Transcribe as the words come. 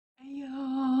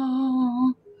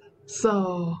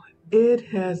So it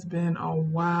has been a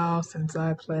while since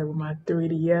I played with my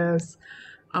 3DS.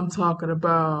 I'm talking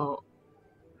about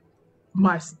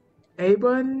my A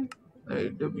button.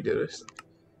 Let me do this.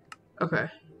 Okay.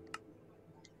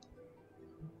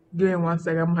 Give me one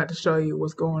second. I'm gonna have to show you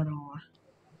what's going on.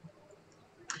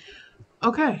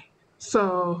 Okay.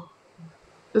 So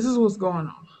this is what's going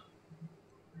on.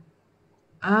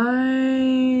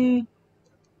 I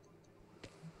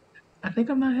I think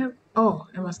I'm not having. Oh,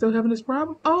 am I still having this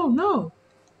problem? Oh no,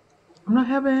 I'm not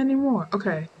having it anymore.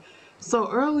 Okay. So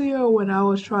earlier when I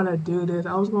was trying to do this,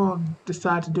 I was going to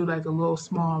decide to do like a little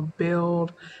small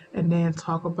build and then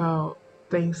talk about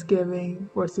Thanksgiving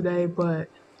for today, but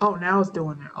oh, now it's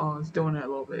doing it. Oh, it's doing it a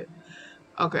little bit.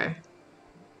 Okay.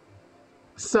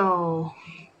 So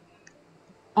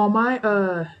on my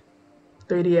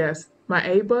 3DS, my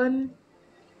A button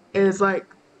is like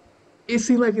it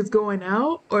seems like it's going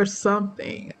out or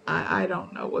something. I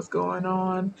don't know what's going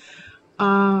on.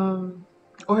 Um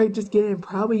or it just getting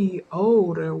probably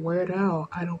old or weared out.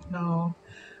 I don't know.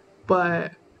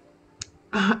 But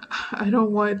I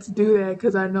don't want to do that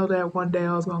because I know that one day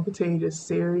I was going to continue this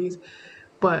series,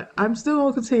 but I'm still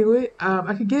going to continue it.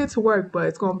 I could get it to work, but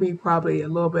it's going to be probably a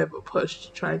little bit of a push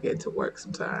to try to get it to work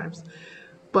sometimes.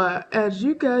 But as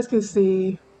you guys can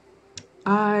see,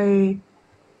 I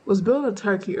was building a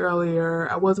turkey earlier.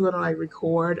 I wasn't going to like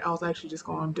record. I was actually just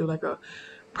going to do like a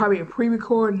probably a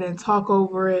pre-record and then talk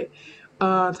over it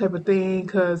type of thing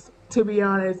because to be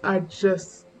honest, I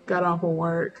just got off of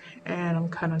work and I'm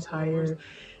kind of tired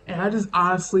and I just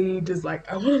honestly just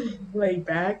like I want to lay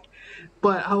back,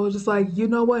 but I was just like, you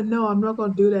know what, no, I'm not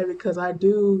gonna do that because I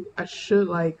should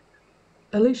like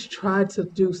at least try to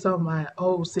do some of my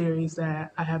old series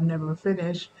that I have never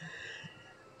finished.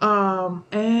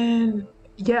 And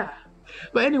yeah,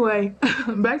 but anyway,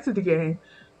 back to the game.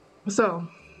 So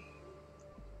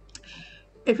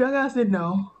if y'all guys didn't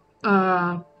know,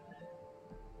 I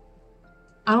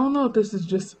don't know if this is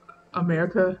just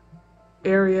America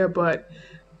area, but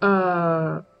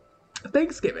uh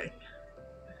Thanksgiving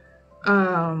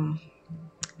um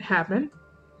happened.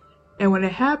 And when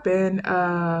it happened,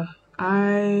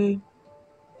 I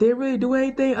didn't really do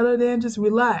anything other than just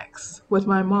relax with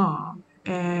my mom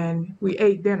and we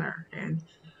ate dinner and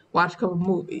watched a couple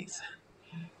movies.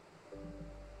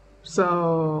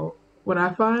 So when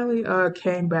I finally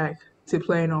came back to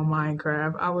playing on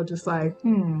Minecraft, I was just like,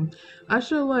 I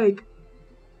should like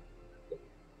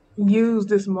use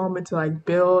this moment to like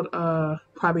build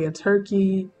probably a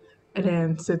turkey and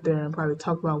then sit there and probably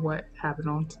talk about what happened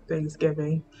on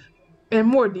Thanksgiving in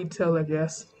more detail, I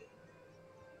guess.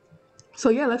 So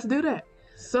yeah, let's do that.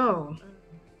 So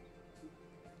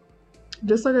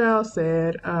just like I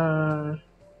said,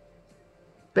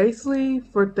 basically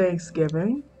for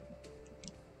Thanksgiving,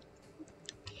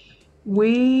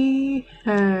 we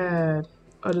had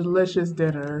a delicious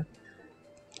dinner.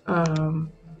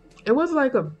 Um, it wasn't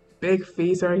like a big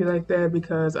feast or anything like that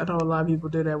because I know a lot of people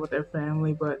do that with their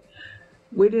family, but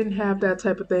we didn't have that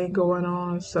type of thing going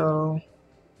on, so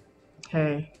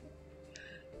hey.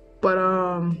 But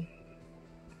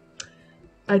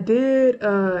I did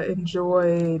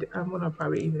enjoyed. I'm gonna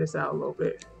probably even this out a little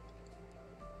bit,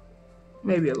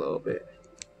 maybe a little bit.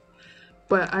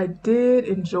 But I did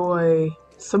enjoy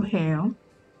some ham,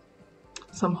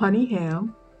 some honey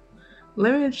ham,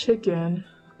 lemon chicken.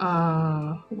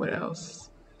 What else?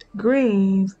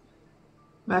 Greens,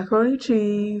 macaroni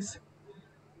cheese,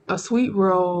 a sweet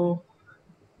roll,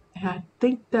 and I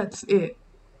think that's it.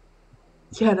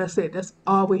 Yeah, that's it. That's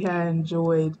all we had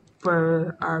enjoyed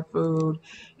for our food.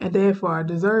 And then for our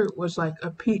dessert was like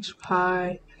a peach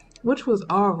pie, which was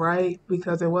all right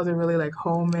because it wasn't really like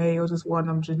homemade. It was just one of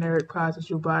them generic pies that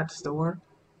you buy at the store.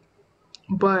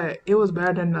 But it was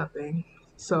better than nothing.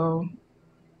 So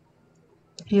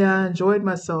yeah, I enjoyed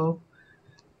myself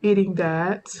eating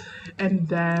that. And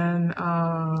then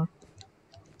I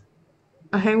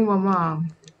hang with my mom.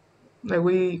 Like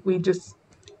we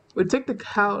took the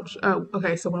couch.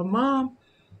 Okay, so my mom,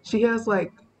 she has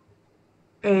like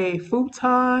a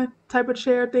futon type of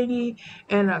chair thingy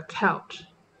and a couch.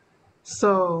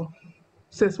 So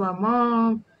since my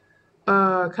mom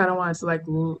kind of wanted to like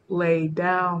lay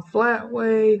down flat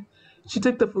way, she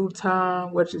took the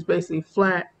futon, which is basically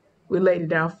flat. We laid it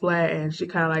down flat, and she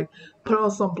kind of like put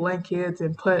on some blankets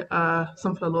and put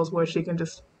some pillows where she can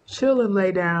just chill and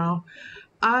lay down.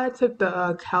 I took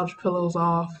the couch pillows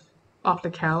off the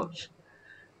couch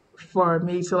for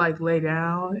me to like lay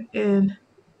down in,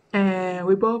 and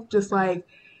we both just like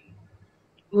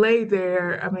lay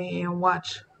there, I mean, and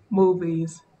watch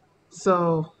movies.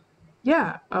 So,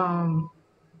 yeah,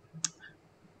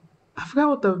 forgot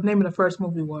what the name of the first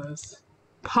movie was.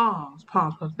 Palms.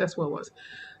 That's what it was.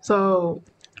 So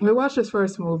we watched this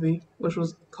first movie, which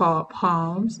was called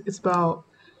Palms. It's about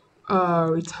a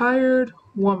retired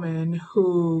woman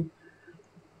who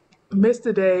missed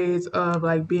the days of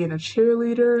like being a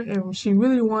cheerleader, and she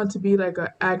really wanted to be like an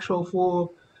actual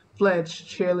full fledged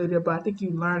cheerleader. But I think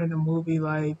you learn in the movie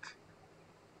like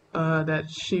that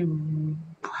she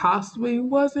possibly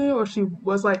wasn't, or she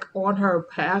was like on her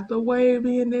pathway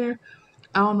being there.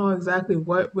 I don't know exactly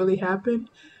what really happened,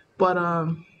 but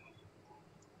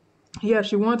yeah,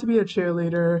 she wanted to be a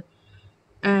cheerleader,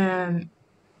 and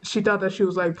she thought that she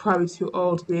was like probably too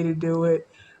old to be able to do it.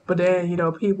 But then,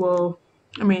 people,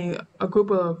 I mean, a group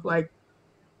of like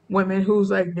women who's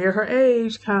like near her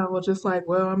age kind of was just like,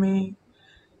 well, I mean,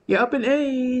 you're up in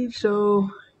age, so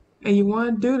and you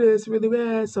want to do this really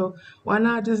bad, so why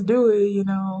not just do it?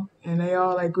 And they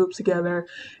all like group together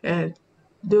and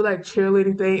do like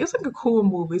cheerleading thing. It's like a cool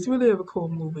movie. It's really a cool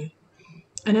movie.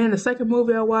 And then the second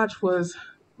movie I watched was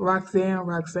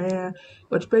Roxanne,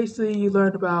 which basically you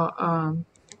learned about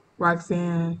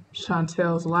Roxanne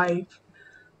Chantel's life.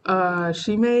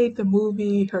 She made the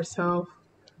movie herself,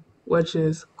 which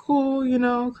is cool,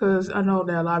 because I know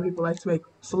that a lot of people like to make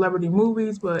celebrity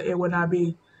movies, but it would not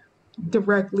be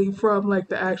directly from like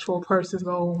the actual person's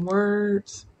own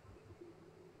words.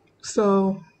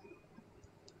 So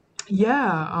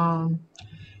yeah,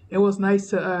 it was nice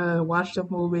to watch the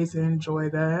movies and enjoy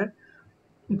that.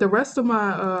 The rest of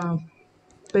my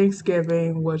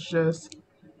Thanksgiving was just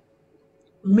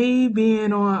me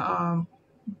being on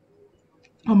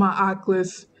my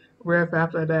Oculus Rift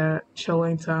after that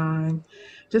chilling time,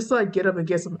 just to, like get up and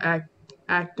get some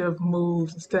active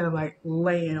moves instead of like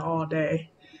laying all day.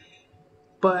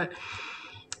 But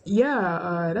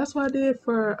yeah, that's what I did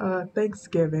for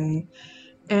Thanksgiving.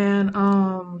 And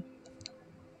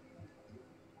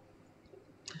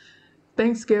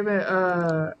Thanksgiving,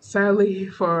 sadly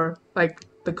for like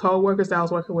the co-workers that I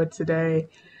was working with today,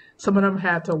 some of them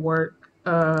had to work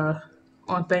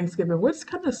on Thanksgiving, which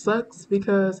kind of sucks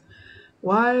because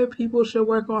why people should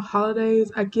work on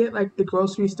holidays. I get like the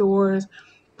grocery stores,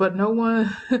 but no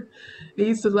one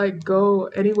needs to like go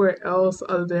anywhere else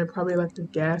other than probably like the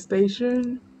gas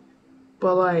station.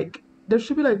 But like there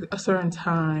should be like a certain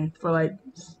time for like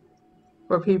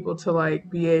for people to like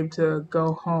be able to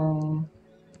go home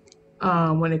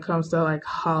when it comes to like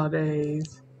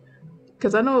holidays.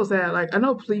 Because I know that like I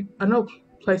know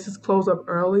places close up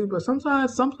early, but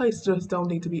sometimes some places just don't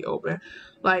need to be open.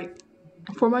 Like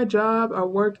for my job, I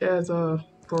work as a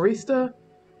barista.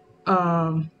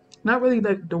 Um, Not really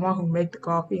like the one who make the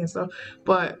coffee and stuff,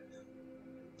 but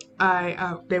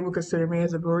I they would consider me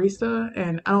as a barista,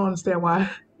 and I don't understand why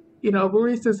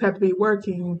baristas have to be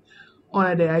working on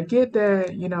a day. I get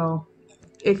that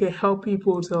it can help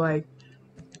people to like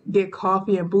get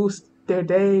coffee and boost their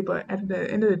day, but at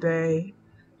the end of the day,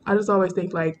 I just always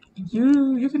think like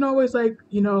you can always like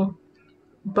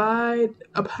buy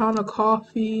a pound of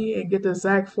coffee and get the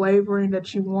exact flavoring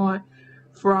that you want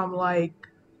from like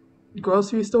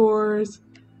grocery stores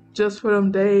just for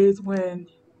them days when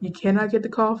you cannot get the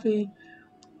coffee.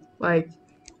 Like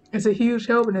it's a huge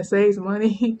help and it saves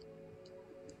money,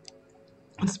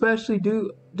 especially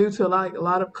due to like a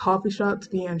lot of coffee shops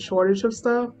being in shortage of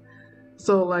stuff.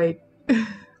 So like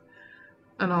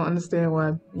I don't understand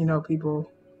why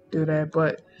people do that,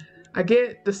 but I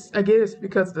get this. I get it's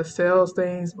because of the sales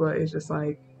things, but it's just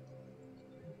like,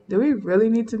 do we really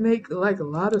need to make like a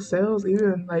lot of sales?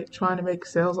 Even like trying to make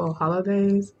sales on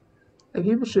holidays, like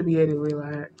people should be able to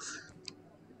relax.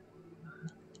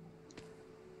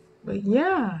 But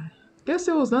yeah, guess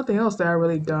there was nothing else that I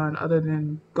really done other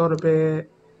than go to bed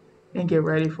and get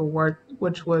ready for work,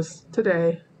 which was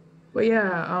today. But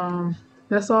yeah,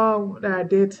 that's all that I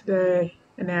did today.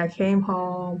 And then I came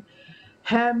home,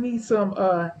 had me some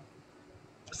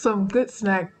good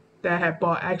snack that I had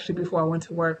bought actually before I went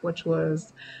to work, which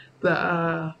was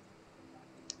the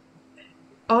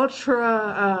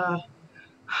ultra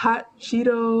hot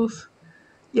Cheetos.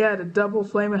 Yeah, the double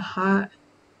flaming hot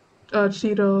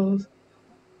Cheetos.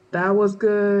 That was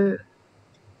good.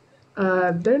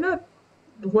 They're not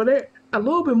well, they're a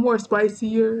little bit more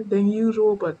spicier than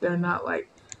usual, but they're not like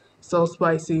so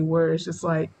spicy where it's just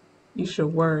like you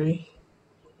should worry.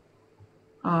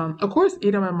 Of course,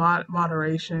 eat them in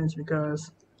moderations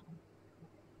because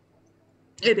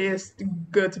it is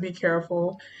good to be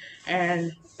careful.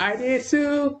 And I did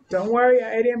too. Don't worry,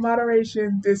 I ate it in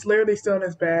moderation. It's literally still in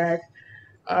this bag.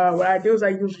 What I do is I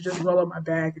usually just roll up my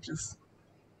bag and just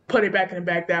put it back in the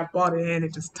bag that I bought it in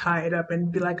and just tie it up and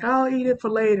be like, I'll eat it for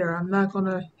later. I'm not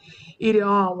gonna eat it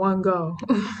all in one go.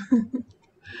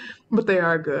 But they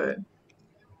are good.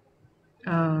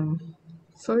 Um,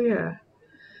 so yeah.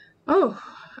 Oh,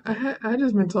 I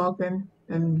just been talking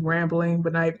and rambling,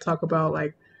 but I talk about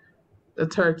like the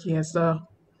turkey and stuff.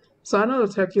 So I know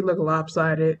the turkey look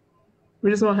lopsided. We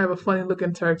just gonna have a funny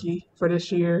looking turkey for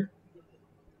this year.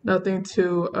 Nothing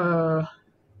too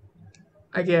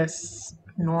I guess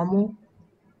normal.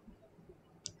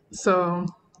 So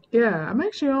yeah, I'm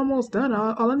actually almost done.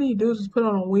 All I need to do is just put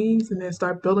on the wings and then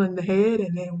start building the head,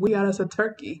 and then we got us a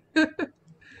turkey.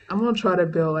 I'm gonna try to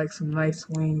build like some nice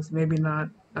wings. Maybe not.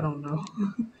 I don't know.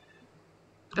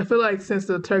 I feel like since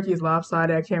the turkey is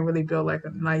lopsided, I can't really build like a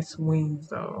nice wings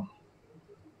though.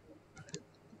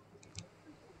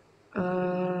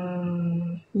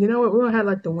 You know what? We're gonna have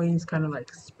like the wings kind of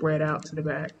like spread out to the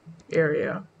back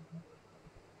area.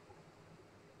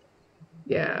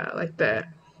 Yeah, like that.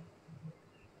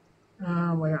 Wait,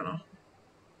 hold on.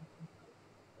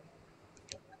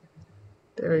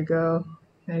 There we go.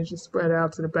 And just spread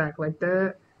out to the back like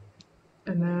that.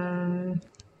 And then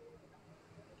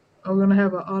we're gonna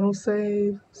have an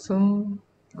autosave soon.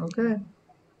 Okay.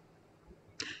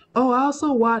 Oh, I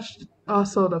also watched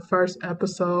also the first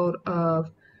episode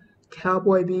of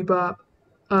Cowboy Bebop,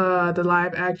 the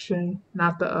live action,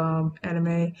 not the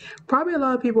anime. Probably a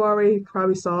lot of people already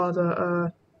probably saw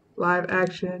the live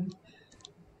action,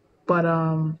 but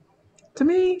to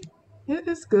me,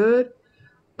 it's good.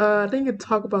 I think you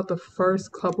talk about the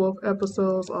first couple of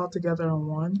episodes all together in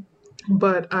one,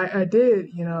 but I did,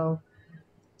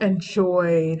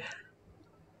 enjoyed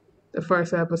the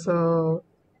first episode,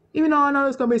 even though I know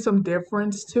there's gonna be some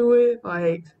difference to it.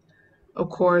 Like, of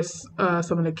course,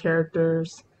 some of the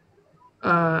characters.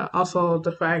 Also,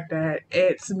 the fact that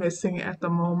it's missing at the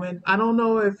moment. I don't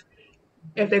know if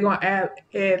they're gonna add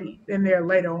it in there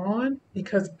later on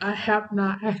because I have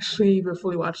not actually even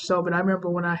fully watched the show. But I remember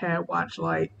when I had watched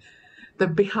like the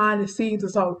behind the scenes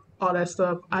and saw all that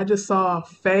stuff. I just saw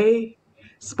Faye,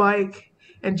 Spike,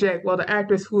 and Jack. Well, the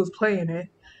actress who was playing it,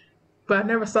 but I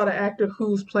never saw the actor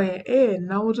who's playing Ed,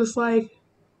 and I was just like,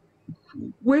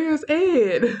 "Where's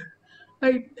Ed?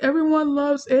 Like everyone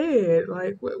loves Ed.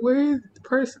 Like where is the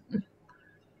person?"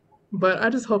 But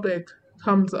I just hope it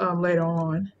comes later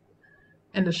on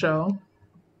in the show.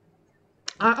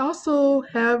 I also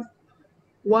have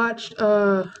watched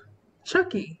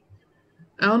Chucky.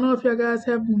 I don't know if y'all guys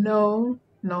have know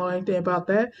anything about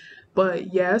that,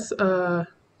 but yes, there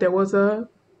was uh,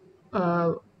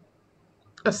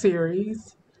 a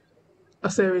series, a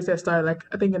series that started like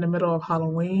I think in the middle of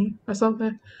Halloween or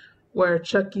something, where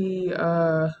Chucky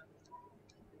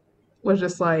was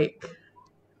just like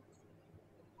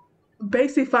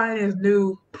basically finding his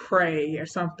new prey or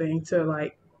something to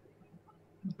like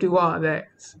do all that,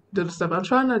 do the stuff. I'm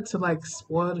trying not to like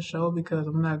spoil the show because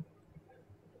I'm not,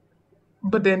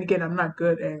 but then again, I'm not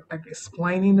good at like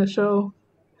explaining the show.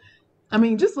 I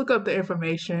mean, just look up the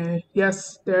information.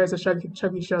 Yes, there is a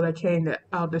Chucky show that came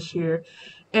out this year,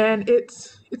 and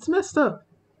it's messed up.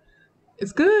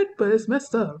 It's good, but it's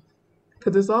messed up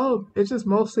because it's just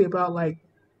mostly about like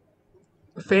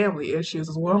family issues,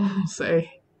 is what I'm gonna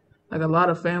say. Like a lot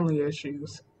of family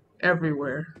issues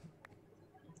everywhere.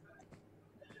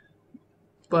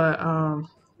 But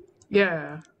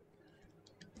yeah,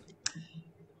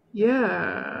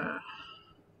 yeah.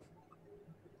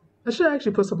 I should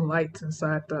actually put some lights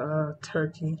inside the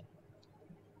turkey.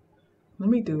 Let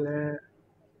me do that.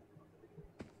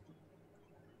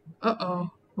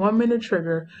 Uh-oh. 1 minute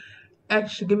trigger.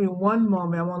 Actually, give me one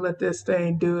moment. I want to let this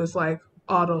thing do its like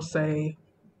auto save.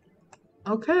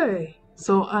 Okay.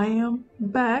 So I am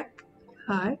back.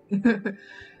 Hi.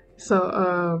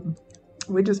 So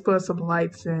we just put some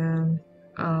lights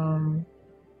um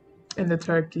in the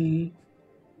turkey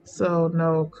so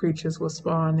no creatures will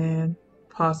spawn in,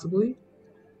 possibly,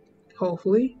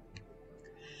 hopefully.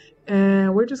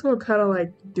 And we're just gonna kind of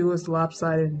like do his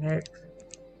lopsided neck,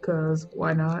 cause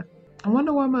why not? I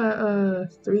wonder why my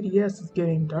 3DS is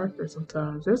getting darker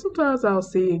sometimes. There's sometimes I'll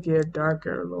see it get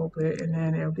darker a little bit and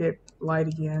then it'll get light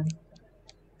again.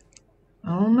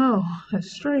 I don't know.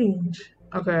 It's strange.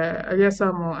 Okay, I guess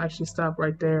I'm gonna actually stop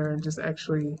right there and just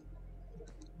actually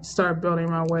start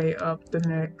building my way up the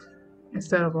neck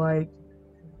instead of like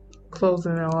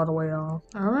closing it all the way off.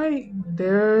 Alright,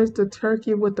 there's the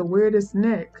turkey with the weirdest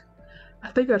neck. I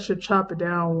think I should chop it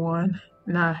down one,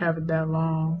 not have it that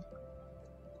long.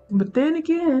 But then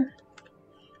again,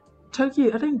 I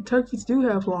think turkeys do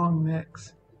have long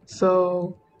necks.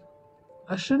 So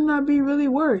I should not be really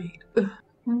worried. I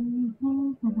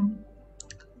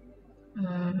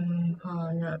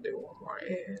gotta do one more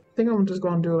head. I think I'm just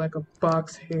gonna do like a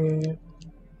box head,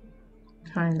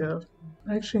 kind of.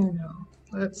 Actually, no.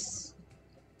 Let's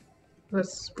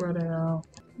spread it out.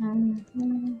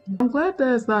 I'm glad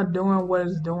that it's not doing what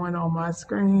it's doing on my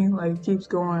screen. Like it keeps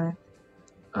going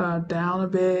down a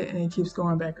bit and it keeps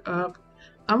going back up.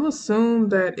 I'm assuming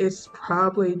that it's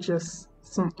probably just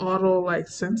some auto like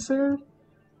sensor,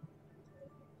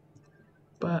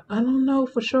 but I don't know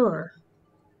for sure.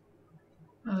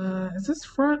 Is this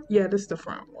front? Yeah, this is the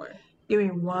front one. Give me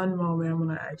one moment. I'm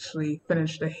gonna actually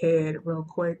finish the head real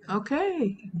quick.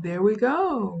 Okay, there we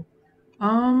go.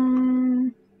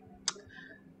 Um,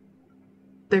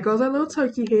 there goes our little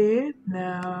turkey head.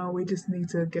 Now we just need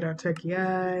to get our turkey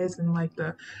eyes and like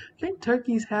I think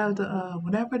turkeys have the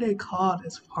whatever they call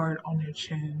this part on their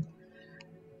chin.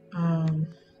 Um,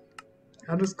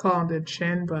 I'll just call it their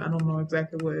chin, but I don't know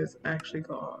exactly what it's actually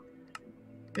called.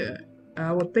 Yeah,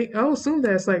 I would assume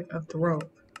that's like a throat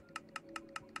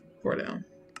for them.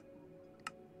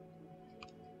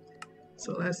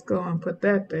 So let's go and put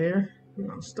that there. We're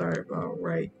gonna start about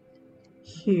right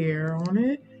here on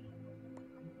it.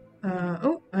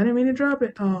 Oh, I didn't mean to drop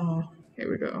it. Oh, here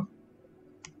we go.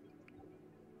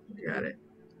 We got it.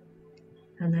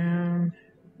 And then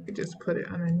we could just put it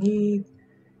underneath,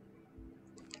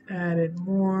 add it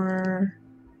more,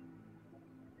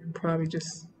 and probably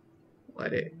just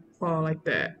let it fall like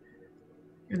that.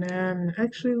 And then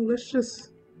actually, let's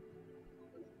just,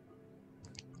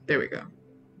 there we go.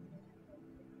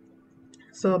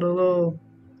 So the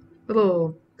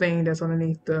little thing that's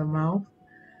underneath the mouth,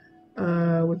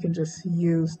 we can just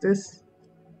use this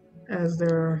as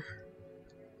their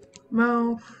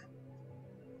mouth,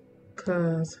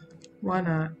 cause why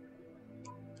not?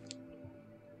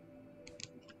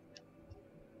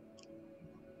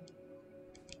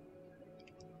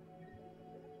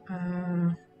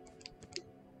 Uh,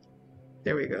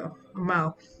 there we go, a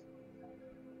mouth,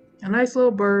 a nice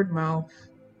little bird mouth.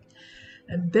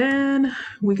 And then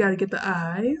we got to get the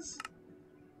eyes,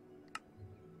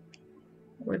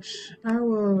 which I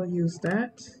will use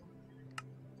that.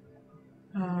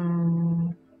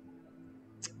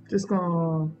 Just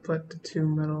gonna put the two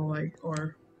middle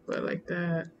or put like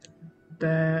that,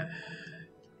 that,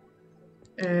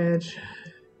 edge,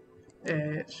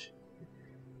 edge.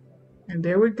 And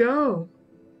there we go.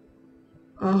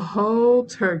 A whole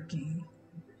turkey.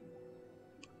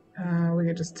 We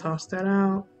can just toss that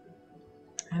out.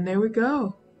 And there we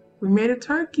go. We made a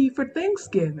turkey for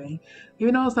Thanksgiving.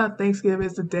 Even though it's not Thanksgiving,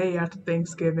 it's the day after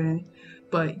Thanksgiving.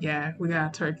 But yeah, we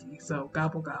got a turkey, so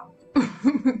gobble gobble.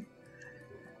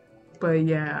 But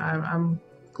yeah, I'm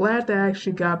glad that I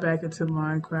actually got back into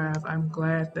Minecraft. I'm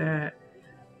glad that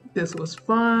this was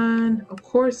fun. Of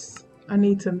course, I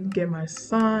need to get my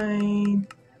sign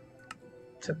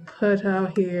to put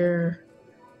out here.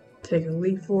 Take a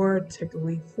leap forward, take a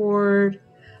leap forward.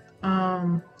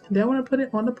 Then I want to put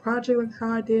it on the project like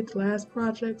how I did the last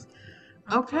projects.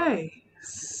 Okay,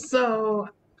 so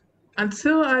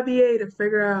until I be able to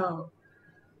figure out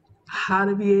how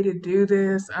to be able to do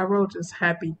this, I wrote just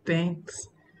Happy Thanks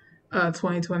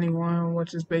 2021,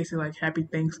 which is basically like Happy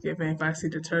Thanksgiving. If I see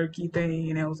the turkey thing,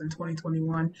 and it was in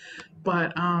 2021,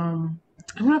 but I'm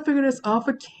gonna figure this off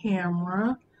a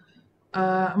camera.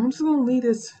 I'm just gonna leave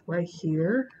this right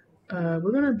here.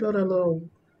 We're gonna build a little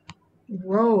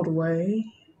roadway.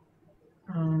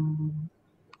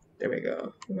 There we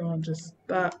go. We're gonna just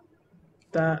dot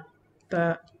dot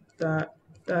dot dot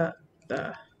dot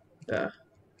dot dot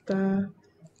dot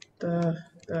dot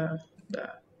dot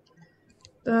dot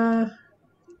dot,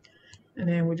 and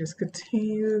then we just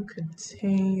continue,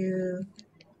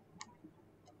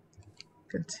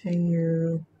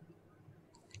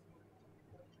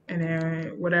 and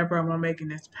then whatever I'm gonna make in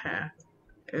this path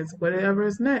is whatever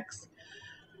is next.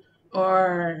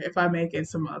 Or if I make it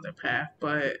some other path,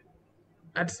 but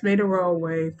I just made a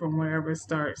roadway from wherever it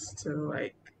starts to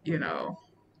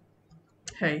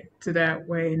hey, to that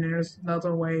way, and then there's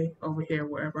another way over here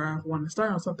wherever I want to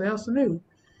start on something else new.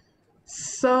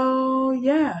 So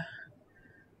yeah,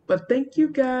 but thank you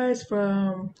guys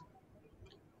for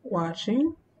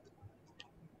watching.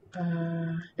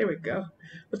 There we go.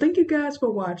 But thank you guys for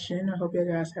watching. I hope you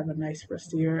guys have a nice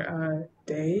rest of your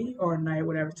day or night,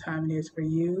 whatever time it is for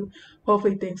you.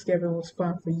 Hopefully Thanksgiving was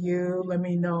fun for you. Let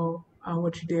me know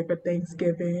what you did for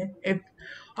Thanksgiving. If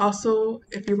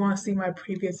you want to see my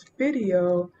previous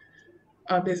video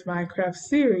of this Minecraft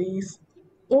series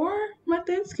or my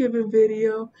Thanksgiving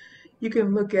video, you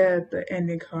can look at the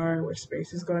ending card, which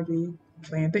space is going to be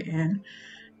playing at the end.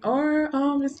 Or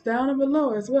it's down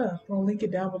below as well. I'll link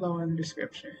it down below in the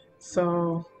description.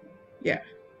 So yeah.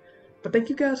 But thank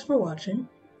you guys for watching,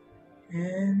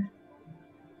 and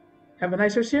have a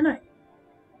nice rest of your night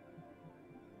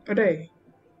or day.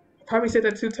 Probably said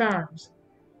that 2 times.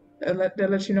 That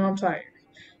let you know I'm tired.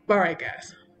 But alright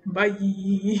guys.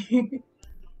 Bye.